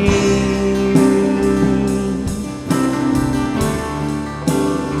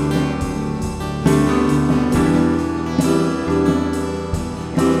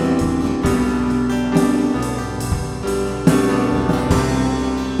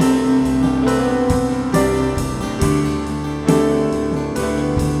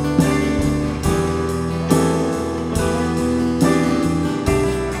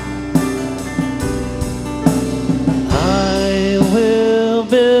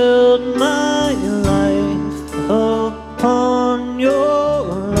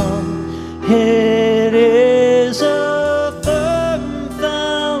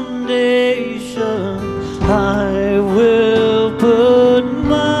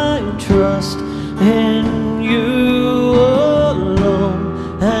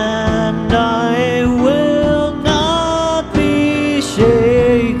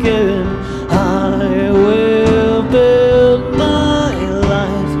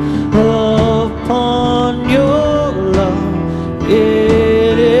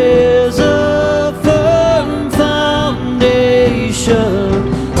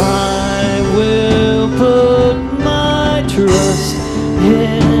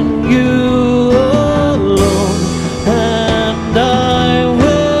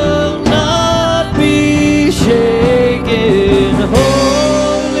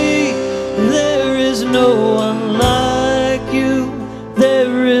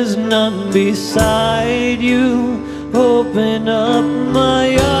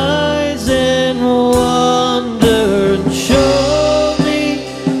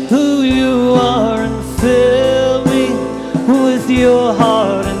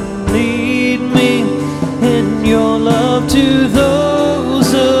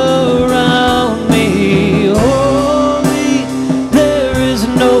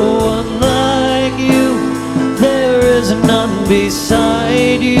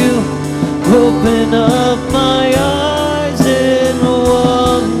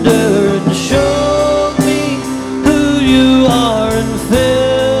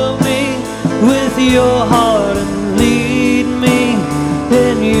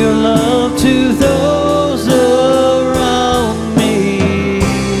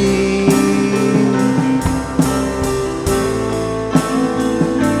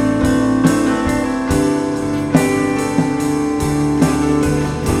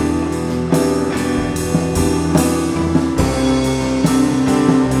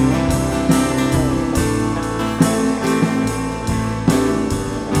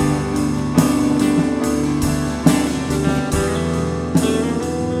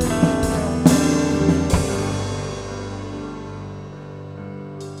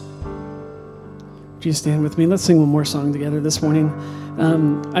 Would you stand with me? Let's sing one more song together this morning.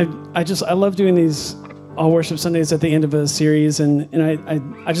 I love doing these All Worship Sundays at the end of a series, and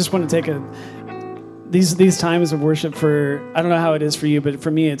I just want to take these times of worship for, I don't know how it is for you, but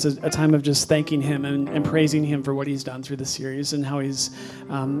for me, it's a time of just thanking Him and praising Him for what He's done through the series and how He's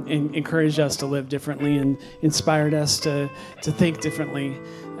encouraged us to live differently and inspired us to think differently.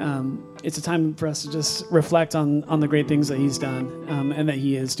 It's a time for us to just reflect on the great things that He's done and that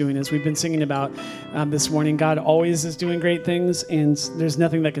He is doing. As we've been singing about this morning, God always is doing great things, and there's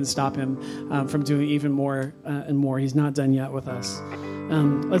nothing that can stop Him from doing even more and more. He's not done yet with us.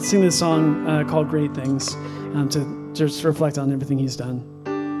 Let's sing this song called Great Things to just reflect on everything He's done.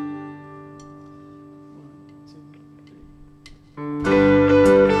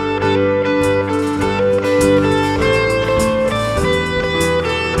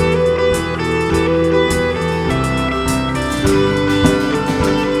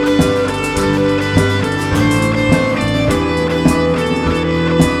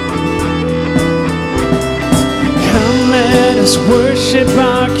 Worship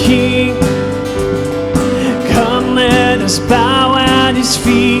our King. Come, let us bow at His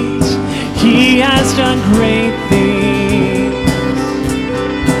feet. He has done great things.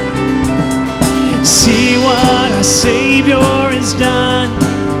 See what our Savior has done.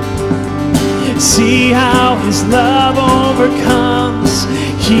 See how His love overcomes.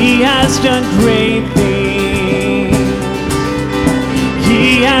 He has done great things.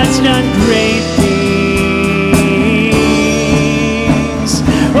 He has done great things.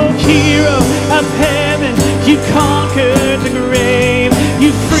 Hero of heaven, you conquered the grave.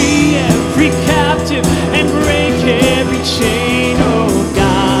 You free every captive and break every chain. Oh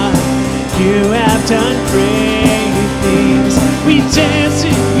God, you have done great things. We dance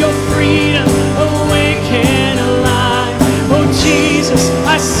in your freedom, awake and alive. Oh Jesus,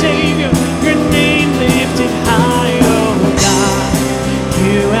 our Savior, your name lifted high. Oh God,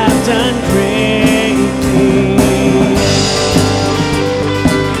 you have done great things.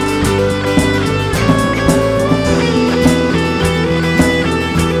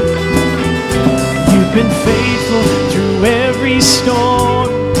 Been faithful through every storm.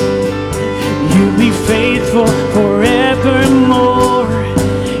 You'll be faithful forevermore.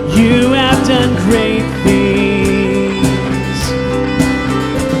 You have done great things,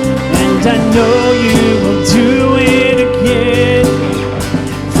 and I know you will do it again.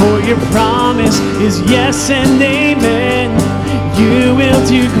 For your promise is yes and amen. You will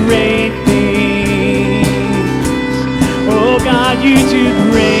do great things. Oh God, you do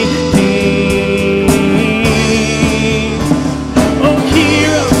great things.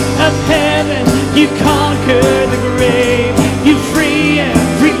 Heaven, you conquer the grave. You free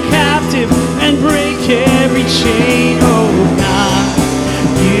every captive and break every chain. Oh God,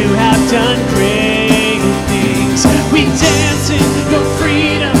 you have done great things. We dance in your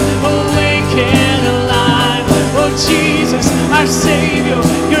freedom, awake and alive. Oh Jesus, our Savior,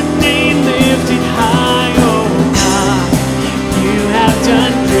 your name lifted high. Oh God, you have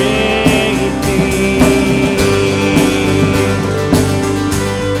done great things.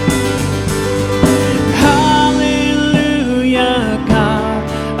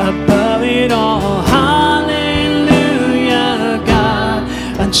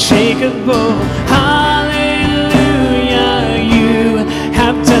 Unshakable, hallelujah, you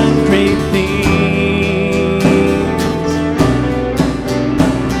have done great things.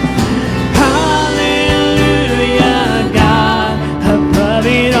 Hallelujah, God, above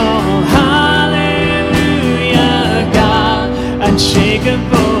it all, hallelujah, God,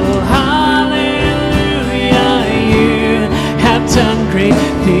 unshakable, hallelujah, you have done great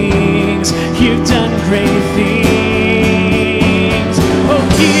things. You've done great things.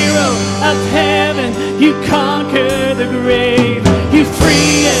 Of heaven, you conquer the grave. You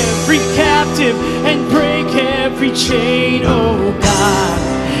free every captive and break every chain. Oh God,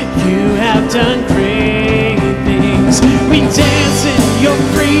 you have done great things. We dance in your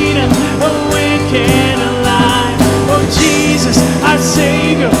freedom, awake and alive. Oh Jesus, our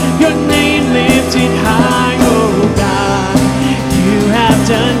Savior, your name lifted high. Oh God, you have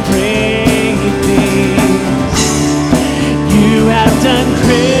done great things. You have done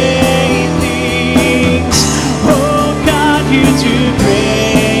great. You do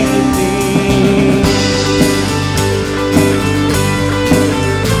great things.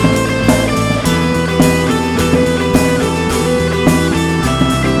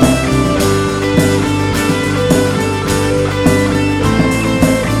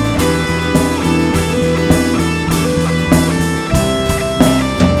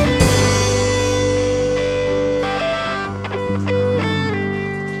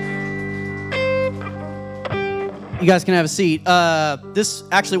 You guys can have a seat. This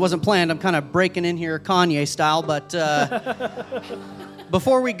actually wasn't planned. I'm kind of breaking in here Kanye style, but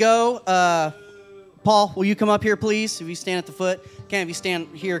before we go, Paul, will you come up here, please? If you stand at the foot. Can't if you stand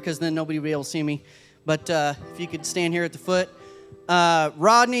here because then nobody will be able to see me. But if you could stand here at the foot.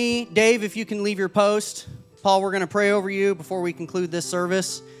 Rodney, Dave, if you can leave your post. Paul, we're going to pray over you before we conclude this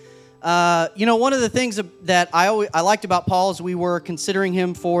service. One of the things that I liked about Paul as we were considering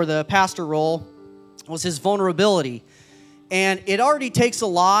him for the pastor role was his vulnerability. And it already takes a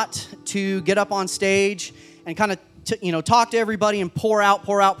lot to get up on stage and kind of talk to everybody and pour out,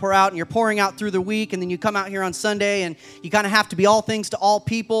 and you're pouring out through the week, and then you come out here on Sunday and you kind of have to be all things to all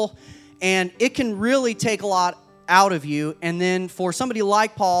people, and it can really take a lot out of you. And then for somebody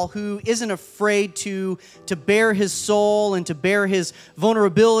like Paul, who isn't afraid to bare his soul and to bear his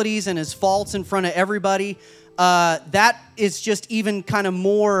vulnerabilities and his faults in front of everybody, that is just even kind of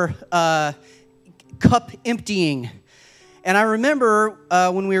more cup emptying. And I remember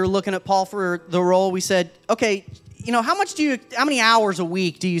when we were looking at Paul for the role, we said, okay, how many hours a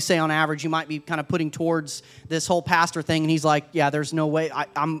week do you say on average you might be kind of putting towards this whole pastor thing? And he's like, yeah, there's no way.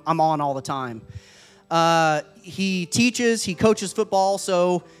 I'm on all the time. He teaches, he coaches football,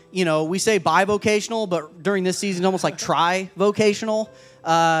 so, we say bivocational, but during this season, almost like tri-vocational,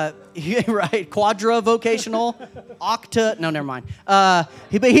 right, quadra-vocational, never mind.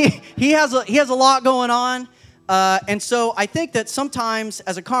 He has a lot going on, and so I think that sometimes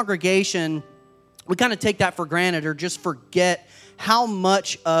as a congregation, we kind of take that for granted or just forget how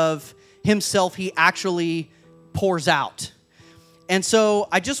much of himself he actually pours out. And so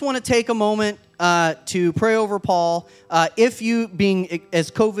I just want to take a moment to pray over Paul. If you, being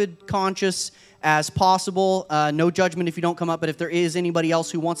as COVID conscious as possible, no judgment if you don't come up, but if there is anybody else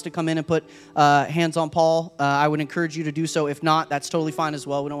who wants to come in and put hands on Paul, I would encourage you to do so. If not, that's totally fine as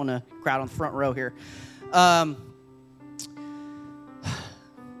well. We don't want to crowd on the front row here.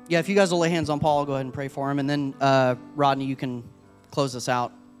 If you guys will lay hands on Paul, I'll go ahead and pray for him. And then, Rodney, you can close us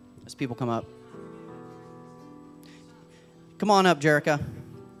out as people come up. Come on up, Jerica.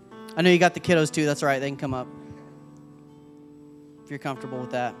 I know you got the kiddos too. That's all right. They can come up if you're comfortable with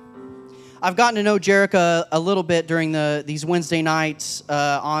that. I've gotten to know Jerica a little bit during these Wednesday nights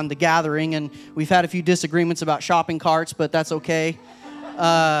on the gathering, and we've had a few disagreements about shopping carts, but that's okay.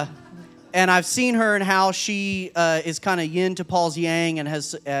 And I've seen her and how she is kind of yin to Paul's yang and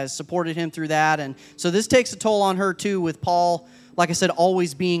has supported him through that. And so this takes a toll on her too, with Paul, like I said,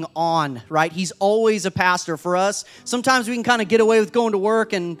 always being on, right? He's always a pastor. For us, sometimes we can kind of get away with going to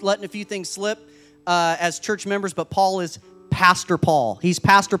work and letting a few things slip as church members, but Paul is Pastor Paul. He's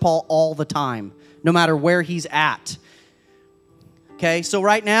Pastor Paul all the time, no matter where he's at. Okay, so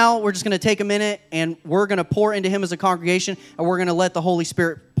right now, we're just going to take a minute, and we're going to pour into him as a congregation, and we're going to let the Holy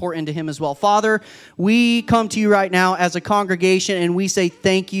Spirit pour into him as well. Father, we come to you right now as a congregation, and we say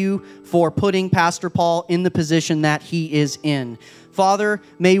thank you for putting Pastor Paul in the position that he is in. Father,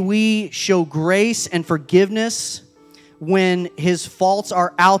 may we show grace and forgiveness when his faults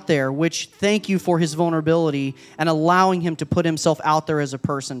are out there, which thank you for his vulnerability and allowing him to put himself out there as a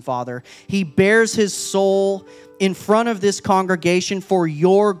person, Father. He bears his soul in front of this congregation for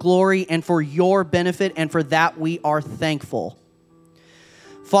your glory and for your benefit, and for that we are thankful.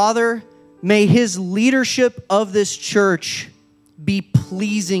 Father, may his leadership of this church be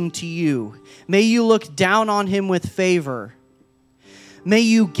pleasing to you. May you look down on him with favor. May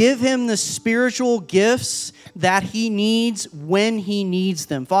you give him the spiritual gifts that he needs when he needs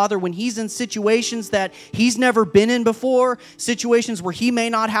them. Father, when he's in situations that he's never been in before, situations where he may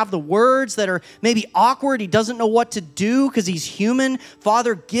not have the words, that are maybe awkward, he doesn't know what to do because he's human,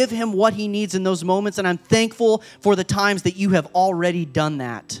 Father, give him what he needs in those moments, and I'm thankful for the times that you have already done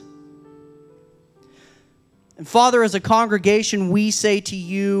that. And Father, as a congregation, we say to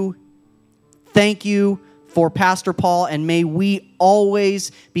you, thank you for Pastor Paul, and may we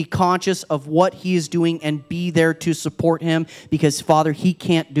always be conscious of what he is doing and be there to support him, because, Father, he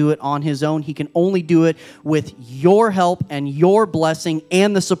can't do it on his own. He can only do it with your help and your blessing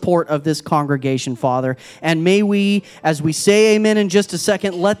and the support of this congregation, Father. And may we, as we say amen in just a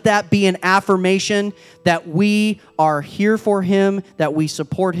second, let that be an affirmation that we are here for him, that we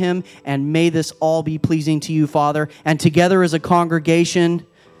support him, and may this all be pleasing to you, Father. And together as a congregation,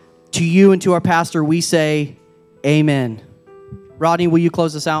 to you and to our pastor, we say, amen. Rodney, will you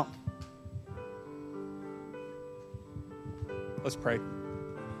close us out? Let's pray.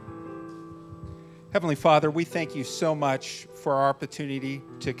 Heavenly Father, we thank you so much for our opportunity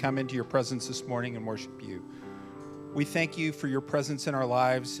to come into your presence this morning and worship you. We thank you for your presence in our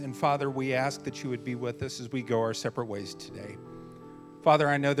lives. And Father, we ask that you would be with us as we go our separate ways today. Father,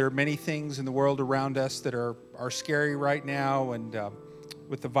 I know there are many things in the world around us that are scary right now, and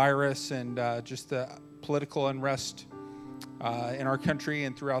with the virus and just the political unrest in our country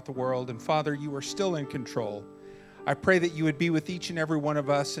and throughout the world. And Father, you are still in control. I pray that you would be with each and every one of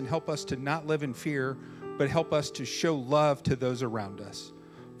us and help us to not live in fear, but help us to show love to those around us.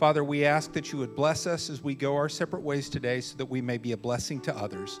 Father, we ask that you would bless us as we go our separate ways today so that we may be a blessing to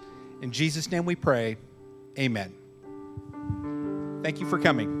others. In Jesus' name we pray, amen. Thank you for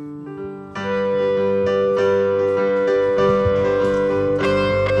coming.